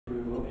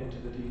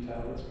into the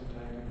detail that's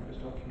contained in those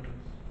documents.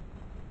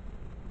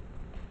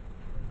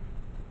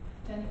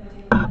 Does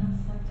anybody else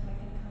like to make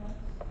any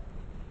comments?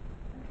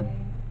 Okay.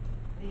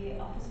 The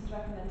officer's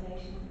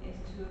recommendation is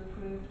to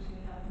approve to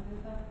have a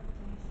mover.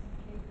 Denise,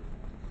 thank you.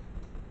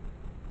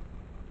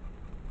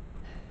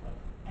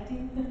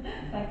 Eddie?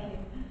 Thank you.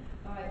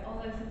 All right, all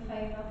those in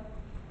favour?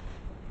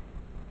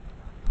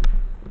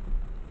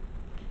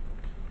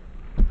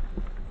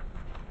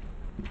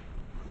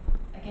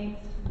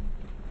 Against?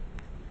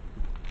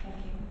 Thank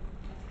you.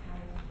 That's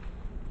carried.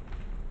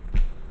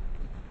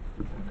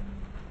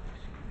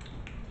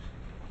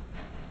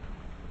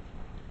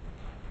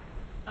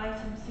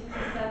 Item 6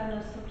 and 7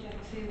 are subject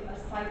to a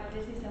site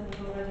visit, and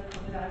we've already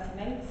covered item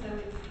 8, so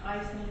it's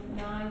item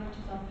 9, which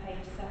is on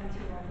page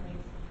 71,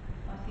 please.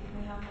 Matthew, can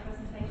we have a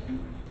presentation?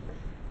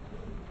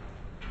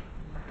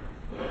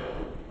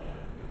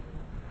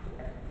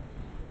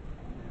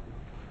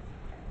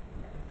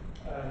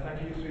 Thank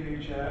you, through you,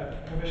 Chair.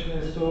 Permission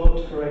is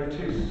sought for a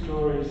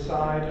 2-storey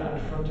side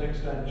and front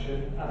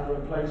extension and a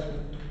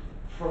replacement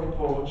front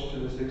porch to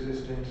this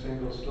existing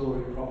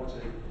single-storey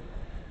property.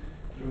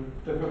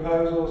 The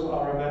proposals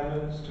are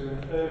amendments to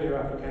an earlier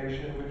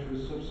application which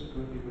was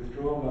subsequently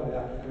withdrawn by the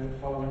applicant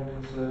following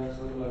concerns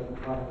that the local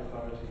planning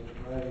authority had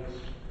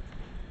raised.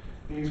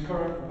 These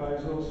current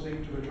proposals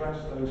seek to address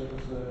those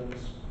concerns.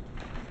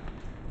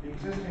 The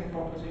existing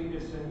property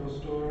is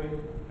single-storey,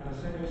 and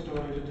a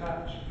single-storey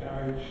detached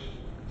garage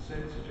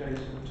sits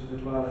adjacent to the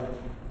dwelling.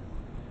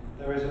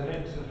 There is a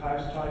mix of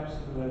house types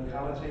in the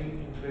locality,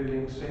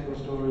 including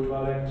single-storey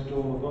dwellings,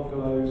 dormer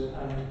bungalows,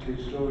 and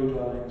 2-storey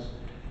dwellings.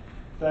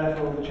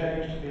 Therefore, the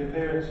change to the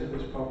appearance of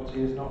this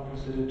property is not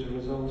considered to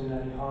result in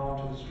any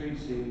harm to the street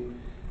scene,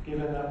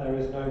 given that there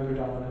is no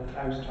predominant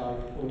house type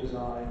or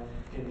design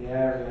in the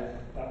area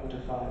that would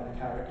define the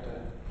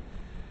character.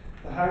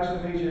 The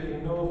house immediately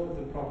north of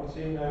the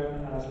property,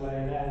 known as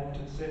Lane End,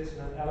 sits in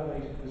an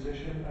elevated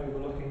position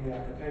overlooking the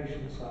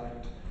application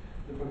site.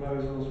 The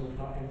proposals would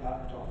not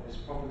impact on this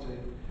property.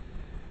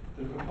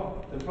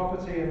 The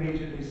property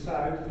immediately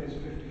south is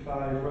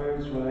 55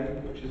 Rhodes Way,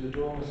 which is a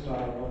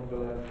dormer-style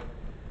bungalow.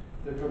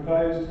 The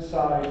proposed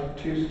side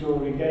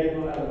 2-storey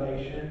gable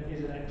elevation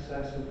is in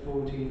excess of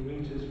 14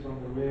 metres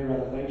from the rear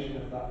elevation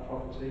of that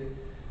property,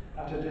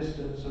 at a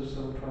distance of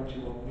some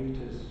 21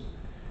 metres.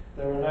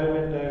 There are no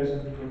windows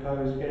in the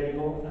proposed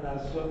gable, and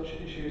as such,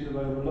 issues of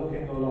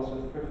overlooking or loss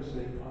of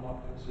privacy are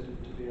not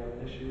considered to be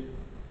an issue.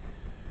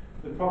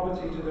 The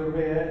property to the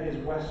rear is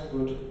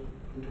westward.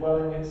 The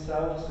dwelling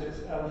itself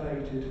sits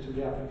elevated to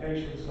the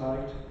application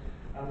site,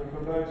 and the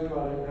proposed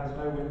dwelling has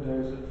no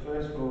windows at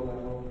first floor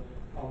level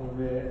on the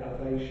rear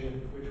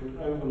elevation, which would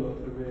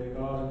overlook the rear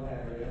garden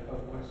area of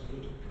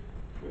westward,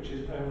 which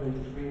is only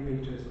 3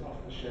 metres off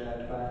the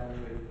shared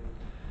boundary.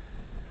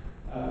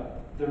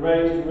 The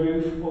raised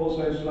roof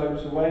also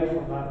slopes away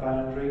from that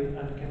boundary,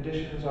 and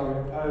conditions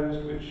are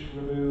imposed which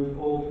remove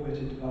all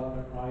permitted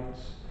development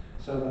rights,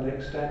 so that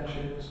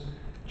extensions,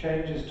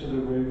 changes to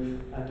the roof,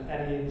 and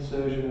any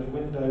insertion of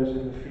windows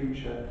in the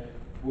future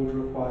would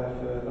require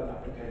further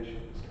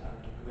applications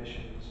and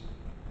permissions.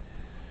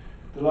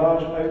 The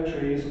large oak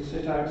trees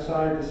sit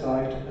outside the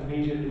site,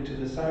 immediately to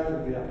the south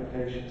of the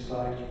application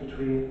site,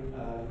 between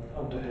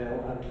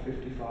Underhill and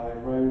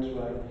 55 Rhodes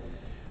Way.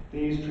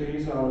 These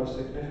trees are of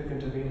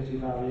significant amenity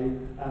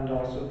value and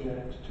are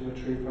subject to a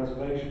tree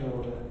preservation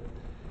order.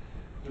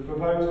 The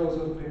proposals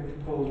have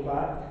been pulled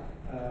back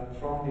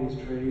from these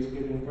trees,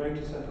 giving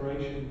greater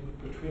separation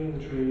between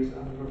the trees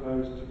and the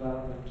proposed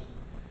development.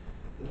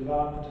 The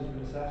development has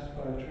been assessed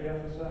by the tree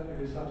officer,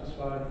 who is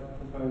satisfied that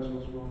the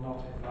proposals will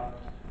not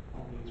impact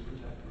on these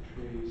protected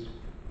trees.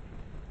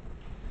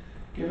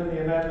 Given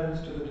the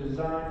amendments to the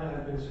design that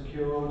have been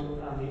secured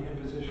and the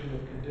imposition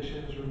of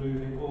conditions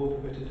removing all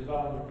permitted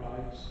development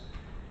rights,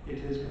 it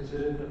is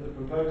considered that the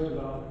proposed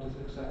development is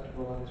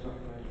acceptable and is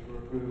recommended for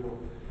approval.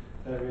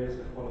 There is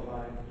a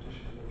qualifying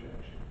petitioner's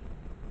objection.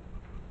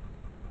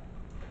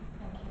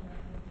 Thank you,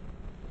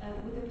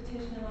 Matthew. Would the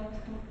petitioner like to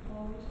come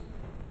forward?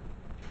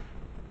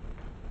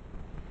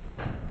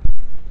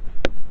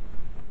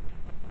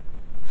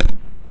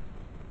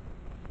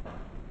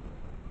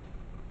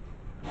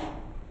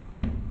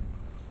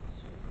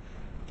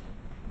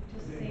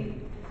 Just see,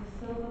 there's a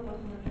silver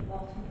button at the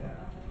bottom of that.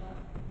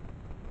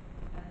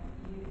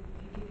 You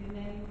give your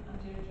name and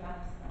your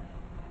address and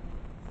your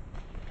comments.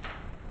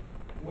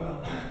 Well,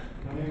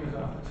 my name is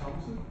Arthur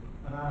Thompson,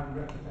 and I'm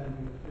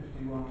representing the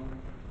 51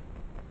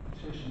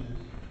 petitioners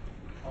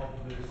of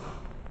this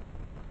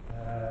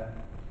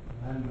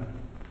amendment.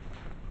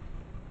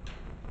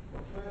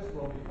 But first of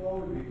all, before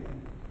we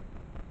begin,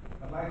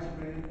 I'd like to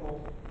bring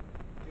up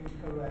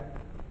incorrect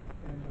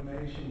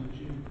information which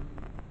you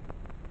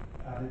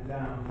added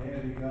down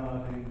here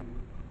regarding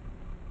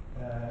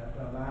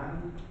the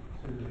land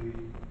to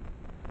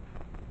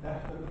the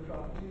left of the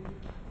property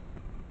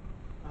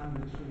and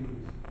the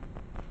trees.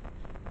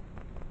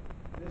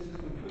 This is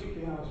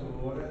completely out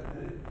of order,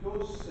 and it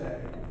does say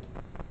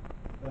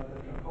that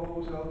the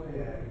proposed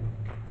LPA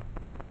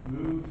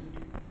moved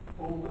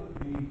all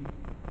the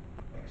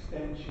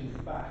extensions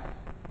back.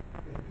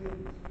 It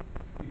hills,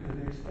 because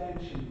the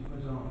extension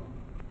was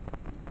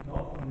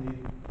not on the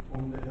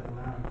Underhill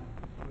land.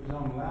 It was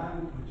on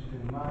land which is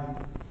in my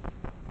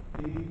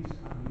deeds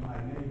and my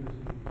neighbour's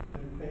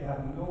deeds. They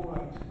have no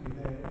right to be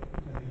there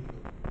illegal.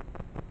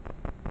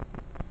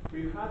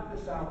 We've had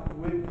this out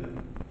with them,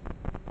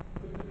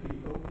 with the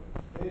people.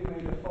 They've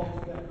made a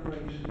false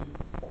declaration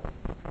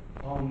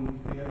on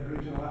the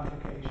original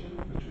application,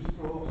 which was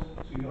brought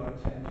to your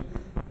attention.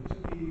 It's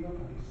illegal,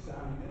 and he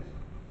signed it.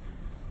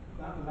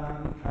 That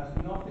land has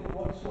nothing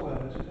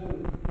whatsoever to do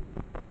with it.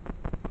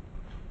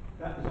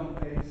 That is on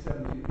page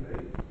 73.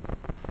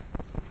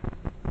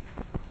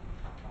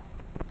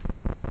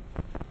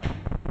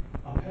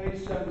 On page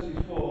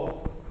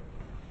 74,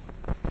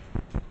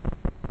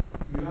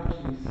 you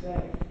actually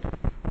say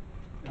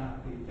that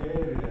the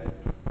area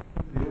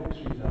the oak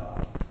trees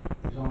are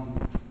is on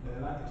their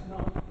land. It's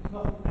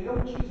not, the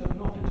oak trees have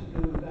nothing to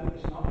do with them.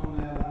 It's not on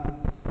their land.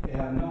 They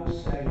have no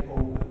say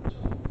over it at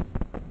all.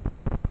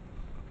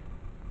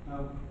 Now,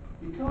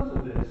 because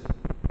of this,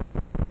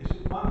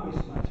 I'm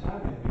wasting my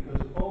time here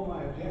because all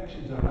my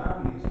objections around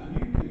these, and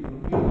you people,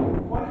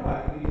 quite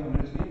rightly, I mean,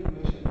 it's the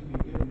information that's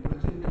been given, but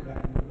it's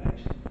incorrect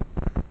information.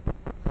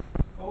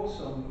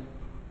 Also,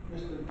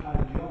 Mr.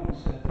 Paddy Jones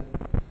said that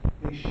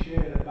they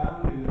share a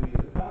boundary with me.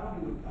 The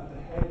boundary at the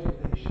hedge that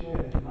they share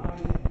is my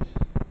hedge,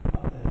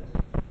 not theirs.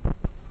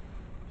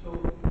 So,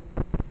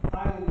 I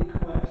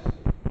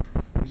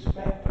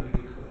respectfully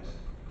request,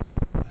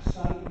 a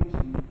site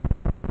meeting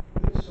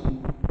with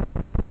someone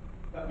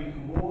that we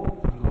can walk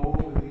and go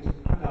over these,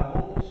 and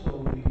I'll also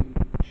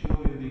show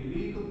you the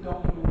legal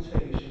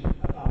documentation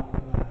about the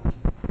land.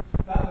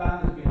 That land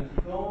has been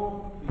a thorn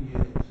for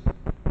years.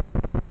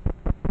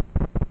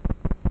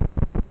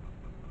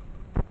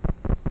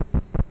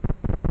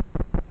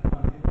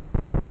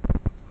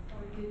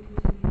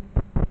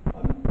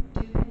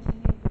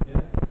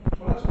 Yeah.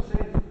 Well, that's what I'm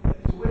saying.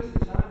 It's a waste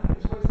of time.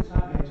 It's a waste of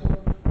time here.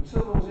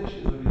 Until those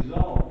issues are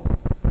resolved,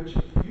 which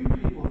you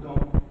people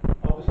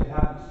obviously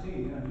haven't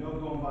seen, and you're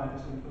going by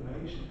this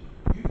information,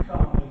 you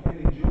can't make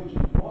any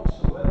judgment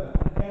whatsoever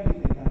on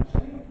anything I'm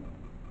saying.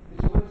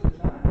 It's a waste of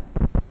time.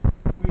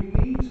 We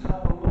need to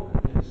have a look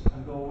at this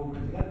and go over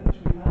it again, which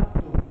we have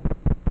done.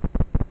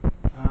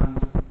 And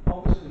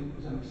obviously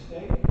there's a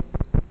mistake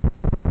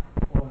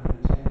or an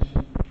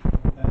intention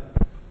or whatever.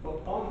 But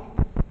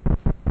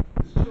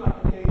there's two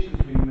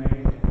applications being made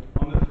here.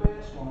 On the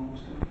first one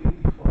was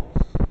completely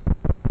false.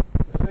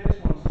 The first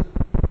one's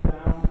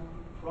down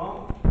from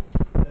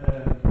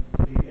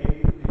the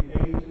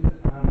agent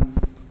and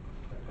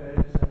the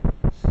purchaser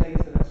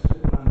states that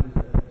strip land is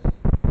theirs.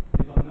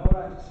 They've got no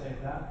right to say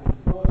that.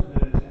 They've brought to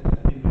their attention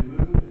that they've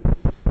removed it.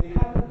 They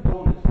haven't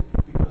done it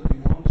because they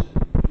want to.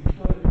 They've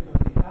done it because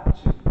they have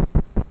to.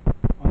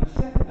 On the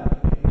second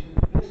application,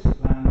 this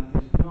land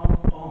is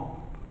not on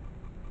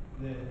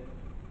their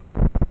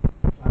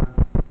plan.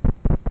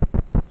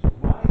 So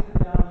why is it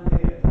down in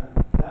here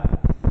that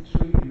is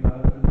extremely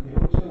relevant? The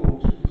other two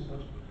oaks and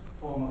such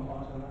form a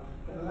part of that.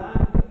 The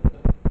land that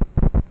the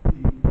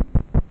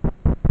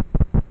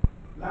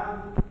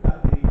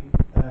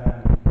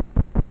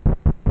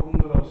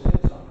bungalow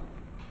sits on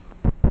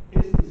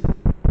isn't.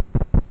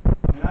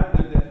 I mean, I've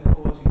lived there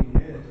for 14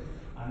 years,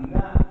 and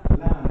that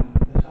land,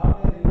 there's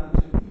hardly any land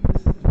to.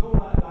 There's no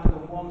land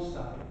on one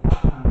side.